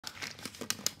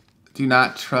Do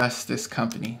not trust this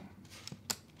company.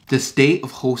 The state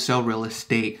of wholesale real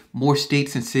estate. More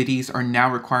states and cities are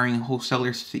now requiring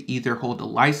wholesalers to either hold a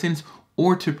license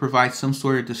or to provide some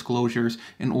sort of disclosures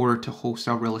in order to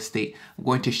wholesale real estate. I'm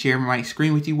going to share my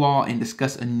screen with you all and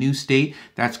discuss a new state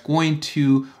that's going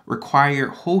to require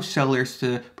wholesalers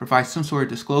to provide some sort of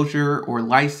disclosure or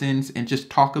license, and just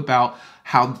talk about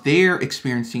how they're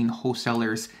experiencing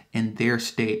wholesalers in their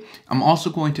state. I'm also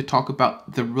going to talk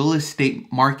about the real estate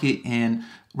market and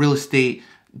real estate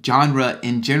genre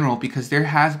in general, because there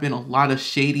has been a lot of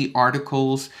shady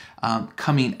articles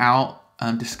coming out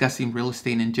discussing real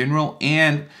estate in general,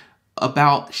 and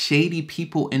about shady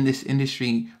people in this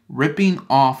industry ripping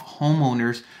off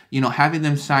homeowners, having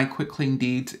them sign quick claim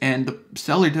deeds, and the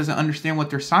seller doesn't understand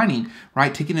what they're signing,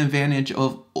 right? Taking advantage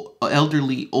of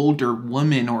elderly, older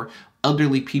women or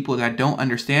elderly people that don't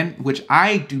understand, which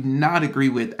I do not agree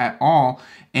with at all.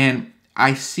 And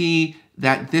I see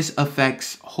that this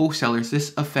affects wholesalers.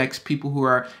 This affects people who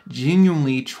are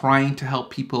genuinely trying to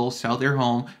help people sell their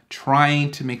home,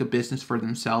 trying to make a business for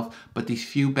themselves. But these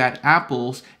few bad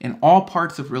apples in all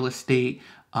parts of real estate,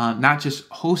 not just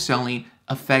wholesaling,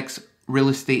 affects real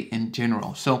estate in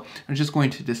general. So I'm just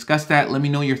going to discuss that. Let me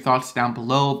know your thoughts down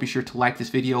below. Be sure to like this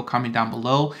video, comment down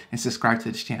below, and subscribe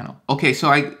to this channel. Okay, so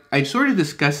I sort of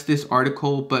discussed this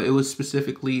article, but it was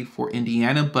specifically for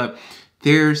Indiana. But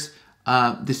there's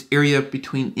this area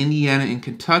between Indiana and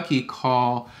Kentucky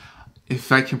called,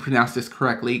 if I can pronounce this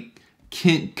correctly,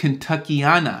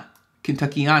 Kentuckiana,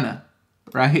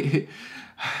 right?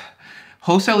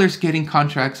 Wholesalers getting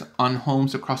contracts on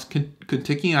homes across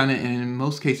Kentuckiana, and in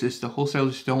most cases, the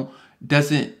wholesalers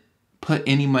doesn't put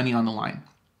any money on the line.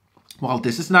 While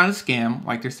this is not a scam,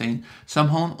 like they're saying, some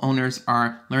homeowners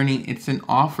are learning it's an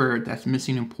offer that's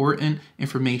missing important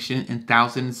information and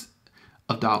thousands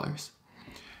of dollars.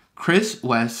 Chris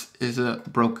West is a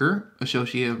broker,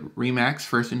 associate of RE/MAX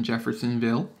First in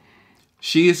Jeffersonville.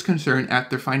 She is concerned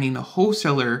after finding a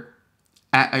wholesaler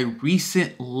at a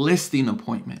recent listing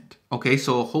appointment. Okay,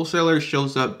 so a wholesaler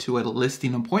shows up to a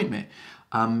listing appointment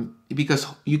because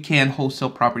you can wholesale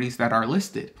properties that are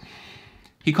listed.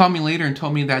 He called me later and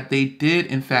told me that they did,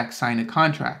 in fact, sign a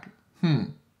contract.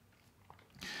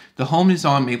 The home is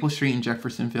on Maple Street in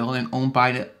Jeffersonville and owned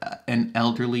by an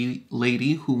elderly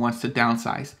lady who wants to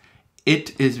downsize.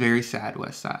 It is very sad,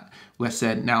 West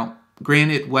said. Now,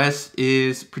 granted, West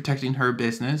is protecting her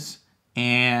business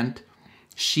and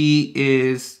she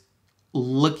is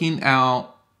looking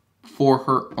out for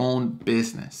her own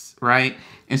business, right?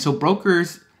 And so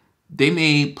brokers, they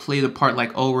may play the part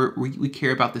like, oh, we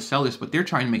care about the sellers, but they're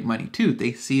trying to make money too.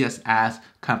 They see us as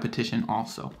competition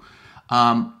also.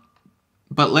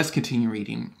 But let's continue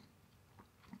reading.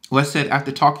 West said,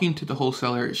 after talking to the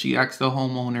wholesaler, she asked the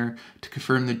homeowner to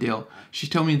confirm the deal. She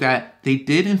told me that they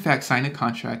did, in fact, sign a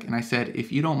contract. And I said,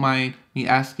 if you don't mind me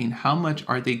asking, how much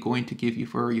are they going to give you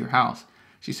for your house?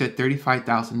 She said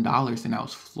 $35,000, and I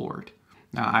was floored.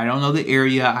 Now, I don't know the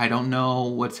area. I don't know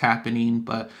what's happening,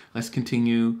 but let's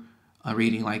continue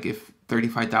reading, like if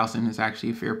 $35,000 is actually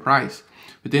a fair price.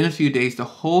 Within a few days, the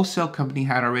wholesale company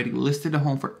had already listed a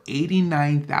home for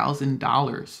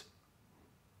 $89,000.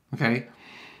 Okay.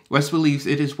 West believes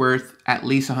it is worth at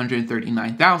least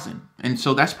 $139,000. And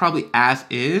so that's probably as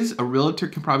is. A realtor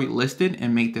can probably list it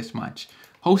and make this much.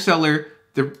 Wholesaler,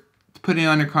 they're putting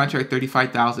under contract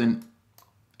 $35,000,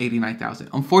 $89,000.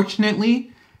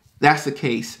 Unfortunately, that's the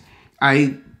case.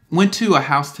 I went to a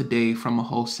house today from a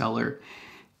wholesaler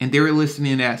and they were listing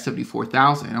it at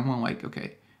 $74,000. I'm like,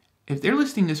 okay, if they're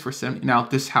listing this for $70,000, now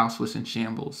this house was in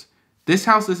shambles. This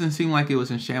house doesn't seem like it was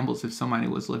in shambles if somebody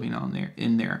was living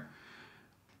in there.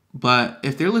 But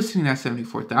if they're listing at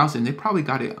 $74,000, they probably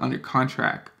got it under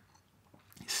contract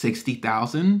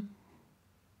 $60,000,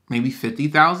 maybe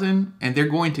 $50,000, and they're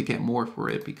going to get more for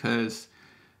it because,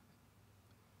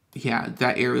 yeah,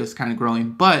 that area is kind of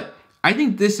growing. But I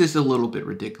think this is a little bit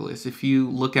ridiculous. If you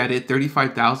look at it,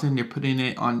 $35,000, they're putting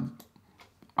it on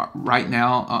right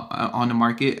now on the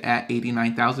market at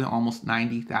 $89,000, almost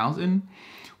 $90,000.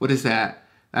 What is that?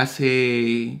 That's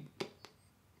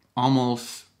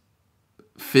almost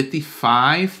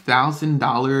 $55,000,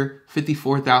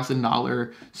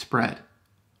 $54,000 spread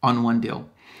on one deal.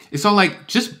 It's all like,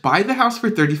 just buy the house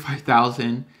for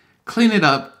 $35,000, clean it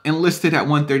up, and list it at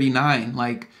 $139,000.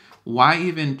 Like, why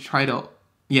even try to?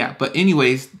 Yeah, but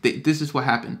anyways, this is what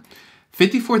happened.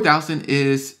 $54,000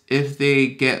 is if they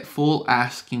get full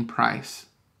asking price.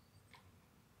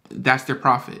 That's their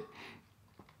profit.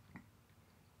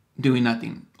 Doing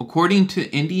nothing. According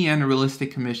to Indiana Real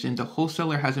Estate Commission, the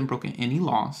wholesaler hasn't broken any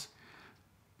laws.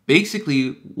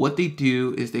 Basically, what they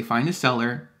do is they find a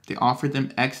seller, They offer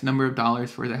them X number of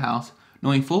dollars for the house,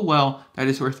 knowing full well that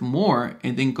it's worth more,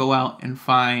 and then go out and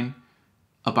find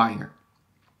a buyer.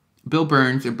 Bill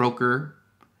Burns, a broker,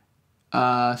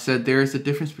 said there is a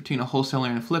difference between a wholesaler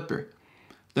and a flipper.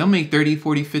 They'll make $30,000,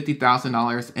 $40,000,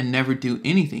 $50,000 and never do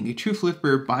anything. A true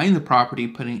flipper buying the property,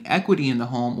 putting equity in the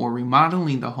home, or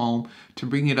remodeling the home to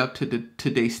bring it up to the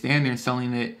today's standard and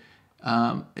selling it,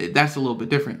 that's a little bit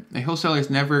different. A wholesaler is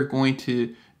never going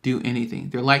to do anything.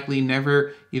 They're likely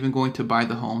never even going to buy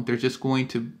the home. They're just going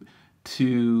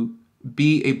to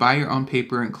be a buyer on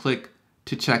paper and click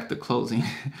to check the closing.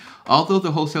 Although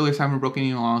the wholesalers haven't broken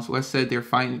any laws, West said they're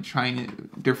finding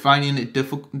it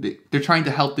difficult. They're trying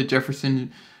to help the Jeffersonville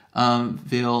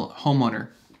homeowner.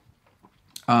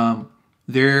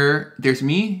 There's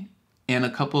me and a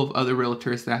couple of other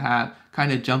realtors that have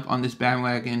kind of jumped on this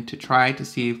bandwagon to try to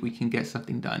see if we can get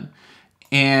something done.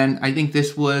 And I think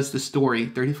this was the story,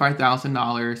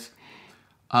 $35,000.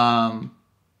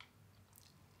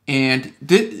 And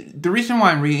the reason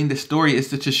why I'm reading this story is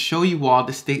to just show you all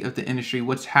the state of the industry,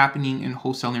 what's happening in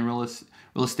wholesaling real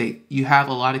estate. You have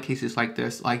a lot of cases like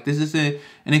this. Like, this is an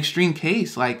extreme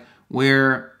case, like,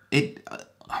 where this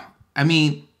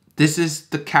is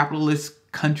the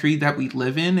capitalist country that we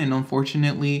live in. And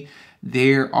unfortunately,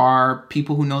 there are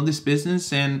people who know this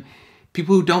business and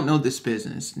people who don't know this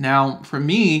business. Now, for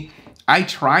me, I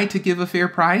try to give a fair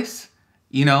price,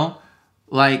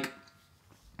 like,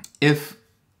 if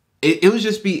it would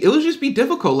just be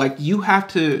difficult. Like, you have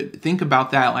to think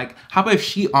about that. Like, how about if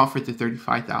she offered the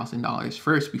 $35,000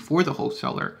 first before the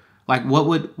wholesaler? Like, what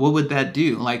would that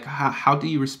do? Like, how do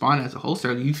you respond as a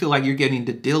wholesaler? You feel like you're getting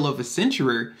the deal of a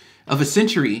century,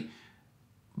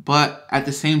 but at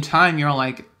the same time, you're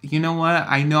like, you know what?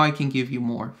 I know I can give you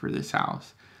more for this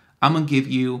house. I'm gonna give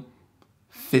you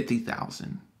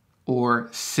 $50,000 or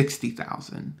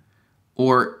 $60,000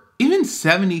 or even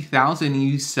 $70,000, and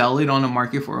you sell it on the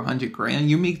market for $100,000,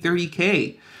 you make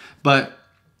 $30K. But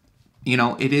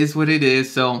it is what it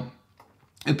is. So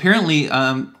apparently,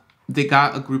 they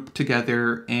got a group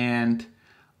together, and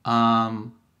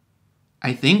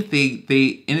I think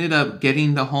they ended up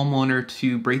getting the homeowner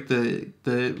to break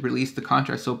release the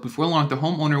contract. So before long, the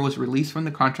homeowner was released from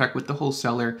the contract with the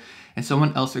wholesaler, and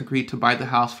someone else agreed to buy the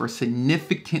house for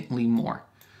significantly more.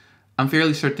 I'm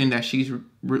fairly certain that she's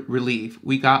relieved.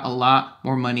 We got a lot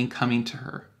more money coming to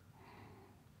her.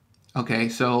 Okay,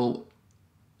 so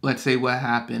let's say what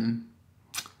happened.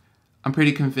 I'm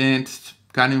pretty convinced,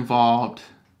 got involved.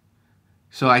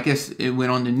 So I guess it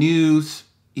went on the news.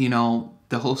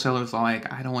 The wholesaler's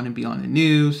like, I don't want to be on the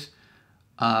news.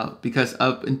 Because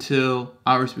up until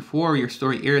hours before your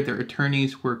story aired, their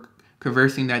attorneys were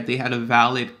conversing that they had a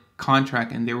valid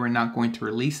contract and they were not going to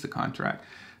release the contract.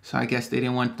 So I guess they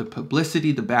didn't want the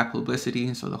publicity, the bad publicity,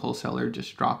 and so the wholesaler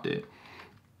just dropped it.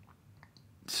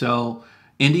 So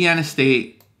Indiana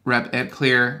State Rep. Ed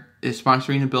Clare is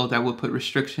sponsoring a bill that would put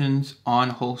restrictions on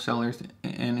wholesalers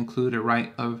and include a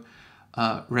right of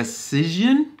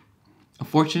rescission.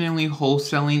 Unfortunately,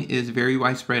 wholesaling is very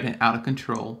widespread and out of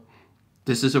control.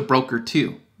 This is a broker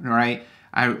too, right?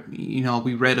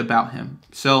 We read about him.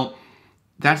 So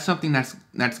that's something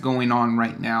that's going on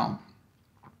right now.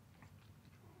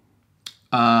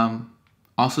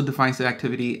 Also defines the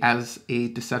activity as a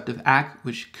deceptive act,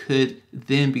 which could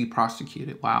then be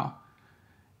prosecuted. Wow.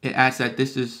 It adds that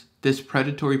this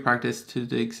predatory practice to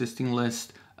the existing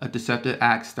list of deceptive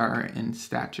acts that are in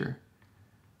statute.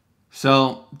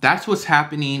 So that's what's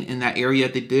happening in that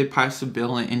area. They did pass a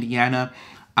bill in Indiana.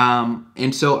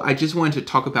 And so I just wanted to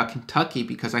talk about Kentucky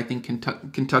because I think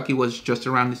Kentucky was just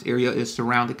around this area, is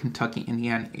surrounded Kentucky,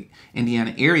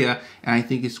 Indiana area. And I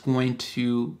think it's going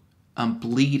to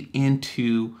bleed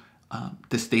into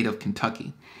the state of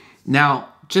Kentucky. Now,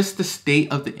 just the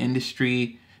state of the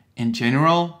industry in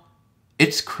general,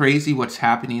 it's crazy what's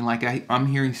happening. Like I'm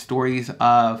hearing stories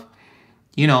of,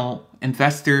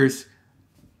 investors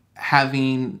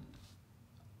having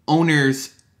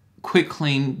owners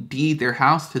quitclaim deed their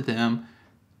house to them,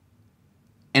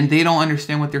 and they don't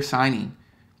understand what they're signing.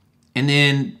 And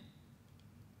then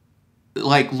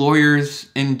like lawyers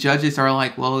and judges are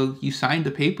like, well, you signed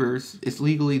the papers, it's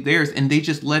legally theirs, and they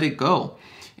just let it go.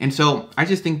 And so I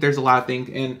just think there's a lot of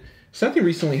things. And something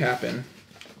recently happened.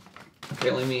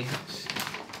 Okay,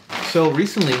 so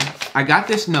recently I got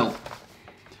this note.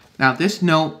 Now this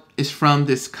note is from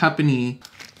this company.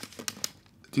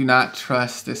 Do not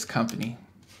trust this company.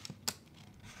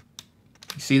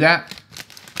 You see that?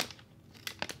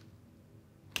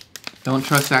 Don't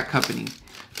trust that company.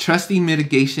 Trustee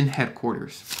Mitigation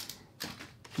Headquarters.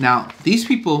 Now, these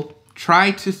people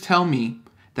tried to tell me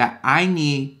that I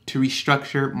need to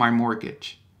restructure my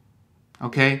mortgage.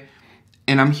 Okay.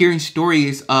 And I'm hearing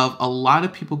stories of a lot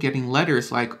of people getting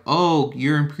letters like, oh,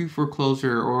 you're in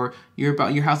pre-foreclosure, or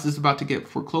your house is about to get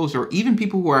foreclosed, or even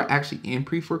people who are actually in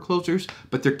pre-foreclosures,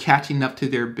 but they're catching up to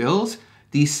their bills.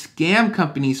 These scam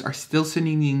companies are still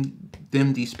sending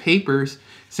them these papers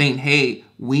saying, hey,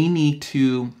 we need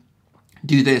to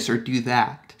do this or do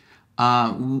that.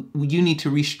 You need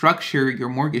to restructure your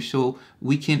mortgage so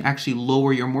we can actually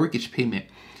lower your mortgage payment.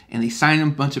 And they sign a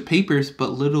bunch of papers, but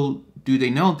little do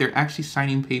they know they're actually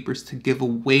signing papers to give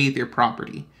away their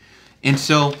property. And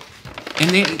so, and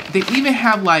they even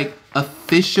have like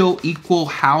official equal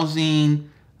housing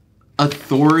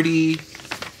authority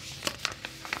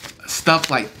stuff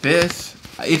like this.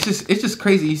 It's just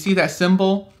crazy. You see that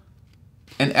symbol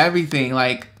and everything.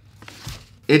 Like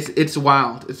it's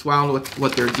wild. It's wild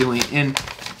what they're doing. And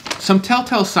some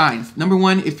telltale signs. Number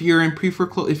one, if you're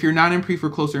not in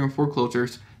pre-foreclosure and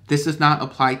foreclosures, this does not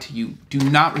apply to you. Do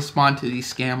not respond to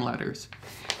these scam letters.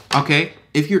 Okay?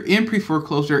 If you're in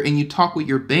pre-foreclosure and you talk with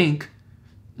your bank,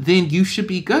 then you should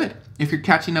be good if you're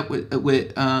catching up with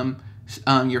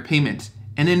your payments.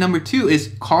 And then number two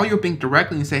is call your bank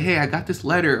directly and say, hey, I got this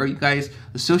letter. Are you guys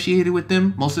associated with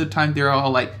them? Most of the time, they're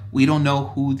all like, we don't know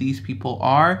who these people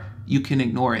are. You can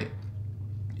ignore it.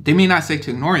 They may not say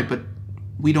to ignore it, but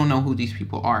we don't know who these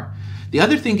people are. The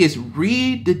other thing is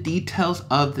read the details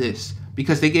of this,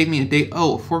 because they gave me a date.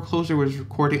 Oh, foreclosure was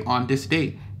recorded on this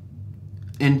date.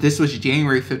 And this was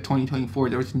January 5th, 2024.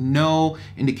 There was no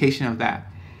indication of that.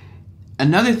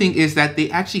 Another thing is that they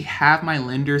actually have my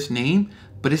lender's name,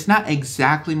 but it's not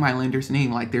exactly my lender's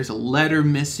name. Like there's a letter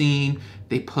missing.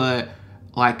 They put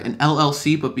like an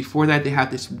LLC, but before that they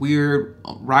have this weird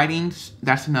writings.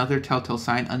 That's another telltale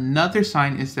sign. Another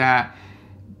sign is that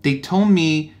they told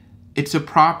me it's a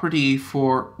property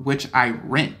for which I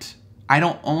rent. I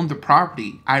don't own the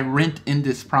property. I rent in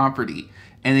this property,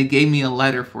 and they gave me a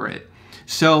letter for it.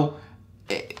 So,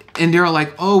 and they're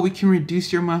like, oh, we can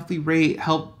reduce your monthly rate,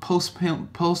 help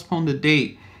postpone the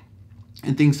date,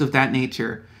 and things of that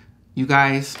nature. You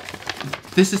guys,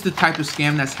 this is the type of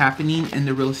scam that's happening in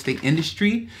the real estate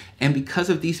industry. And because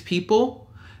of these people,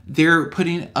 they're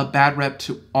putting a bad rep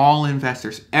to all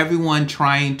investors, everyone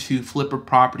trying to flip a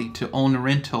property, to own a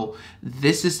rental.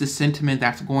 This is the sentiment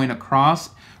that's going across.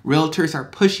 Realtors are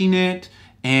pushing it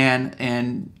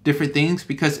and different things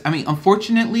because, I mean,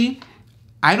 unfortunately,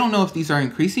 I don't know if these are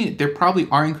increasing. They probably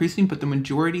are increasing, but the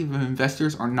majority of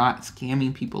investors are not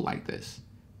scamming people like this.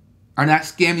 Are not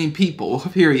scamming people,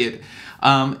 period.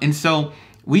 And so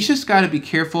we just got to be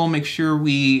careful, make sure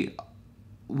we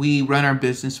run our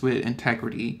business with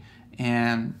integrity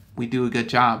and we do a good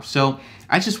job. So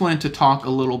I just wanted to talk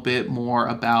a little bit more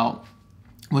about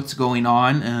what's going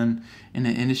on in the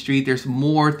industry. There's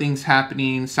more things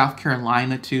happening. South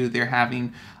Carolina too, they're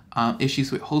having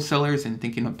issues with wholesalers and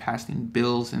thinking of passing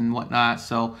bills and whatnot.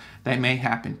 So that may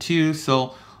happen too.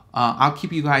 So I'll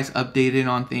keep you guys updated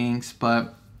on things.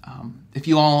 But if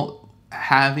you all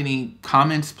have any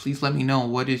comments, please let me know.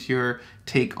 What is your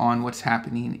take on what's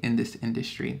happening in this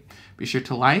industry? Be sure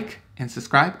to like and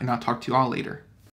subscribe, and I'll talk to you all later.